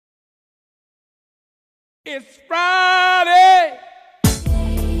It's Friday.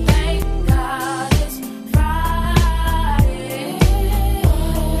 Thank God it's Friday.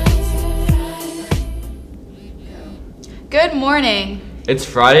 Good morning. It's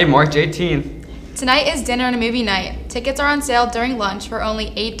Friday, March 18th. Tonight is dinner and a movie night. Tickets are on sale during lunch for only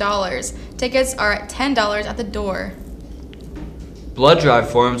 $8. Tickets are at $10 at the door. Blood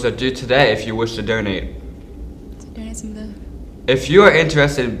drive forms are due today if you wish to donate. Donate some of the... If you are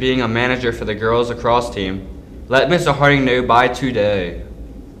interested in being a manager for the girls lacrosse team, let Mr. Harding know by today.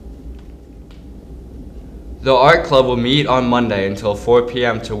 The art club will meet on Monday until 4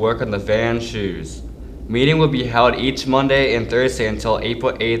 p.m. to work on the van shoes. Meeting will be held each Monday and Thursday until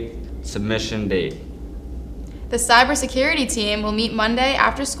April 8th submission date. The cybersecurity team will meet Monday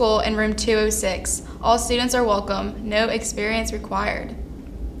after school in room 206. All students are welcome. No experience required.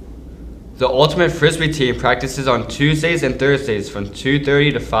 The ultimate frisbee team practices on Tuesdays and Thursdays from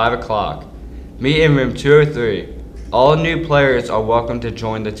 2:30 to 5 o'clock. Meet in room 203. All new players are welcome to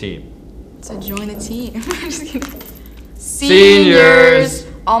join the team. So join the team. I'm just kidding. Seniors!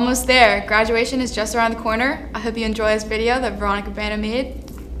 Almost there. Graduation is just around the corner. I hope you enjoy this video that Veronica Bana made.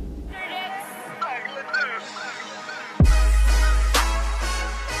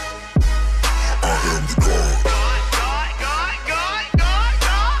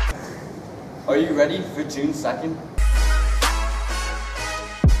 Are you ready for June 2nd?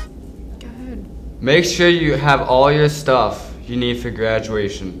 Go ahead. Make sure you have all your stuff you need for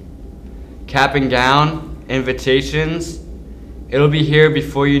graduation. Cap and gown, invitations, it'll be here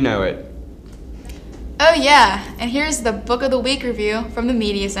before you know it. Oh yeah, and here's the Book of the Week review from the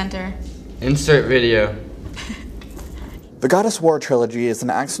Media Center. Insert video. The God of War trilogy is an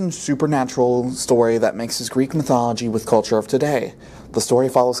action supernatural story that mixes Greek mythology with culture of today. The story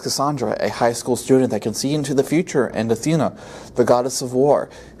follows Cassandra, a high school student that can see into the future, and Athena, the goddess of war,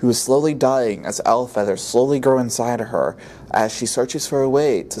 who is slowly dying as owl feathers slowly grow inside of her as she searches for a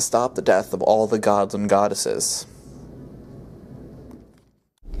way to stop the death of all the gods and goddesses.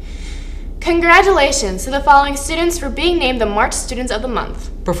 Congratulations to the following students for being named the March Students of the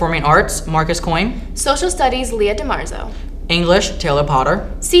Month. Performing Arts, Marcus Coyne. Social Studies, Leah DeMarzo. English, Taylor Potter.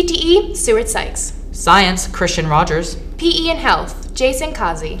 CTE, Stuart Sykes. Science, Christian Rogers. PE and Health, Jason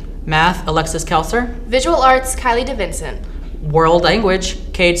Kazi. Math, Alexis Kelser. Visual Arts, Kylie DeVincent. World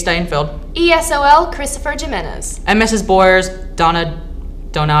Language, Cade Steinfeld. ESOL, Christopher Jimenez. And Mrs. Boyers, Donna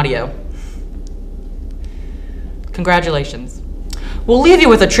Donadio. Congratulations. We'll leave you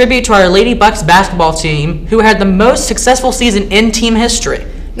with a tribute to our Lady Bucs basketball team, who had the most successful season in team history.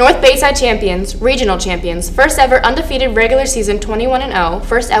 North Bayside champions, regional champions, first ever undefeated regular season 21-0,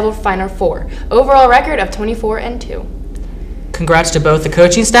 first ever Final Four, overall record of 24-2. Congrats to both the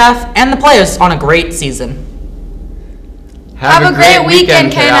coaching staff and the players on a great season. Have a great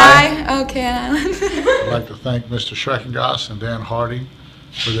weekend, KNI. Oh, KNI. I'd like to thank Mr. Schreckengoss and Dan Harding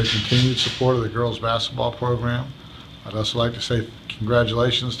for their continued support of the girls basketball program. I'd also like to say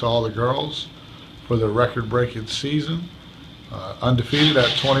congratulations to all the girls for their record-breaking season. Undefeated at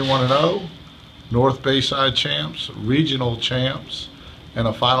 21-0, North Bayside champs, regional champs, and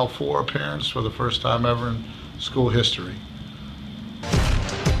a Final Four appearance for the first time ever in school history.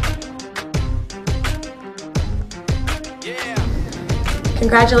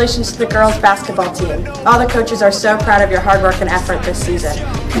 Congratulations to the girls basketball team. All the coaches are so proud of your hard work and effort this season.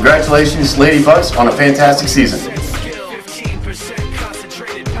 Congratulations, Lady Bucs, on a fantastic season.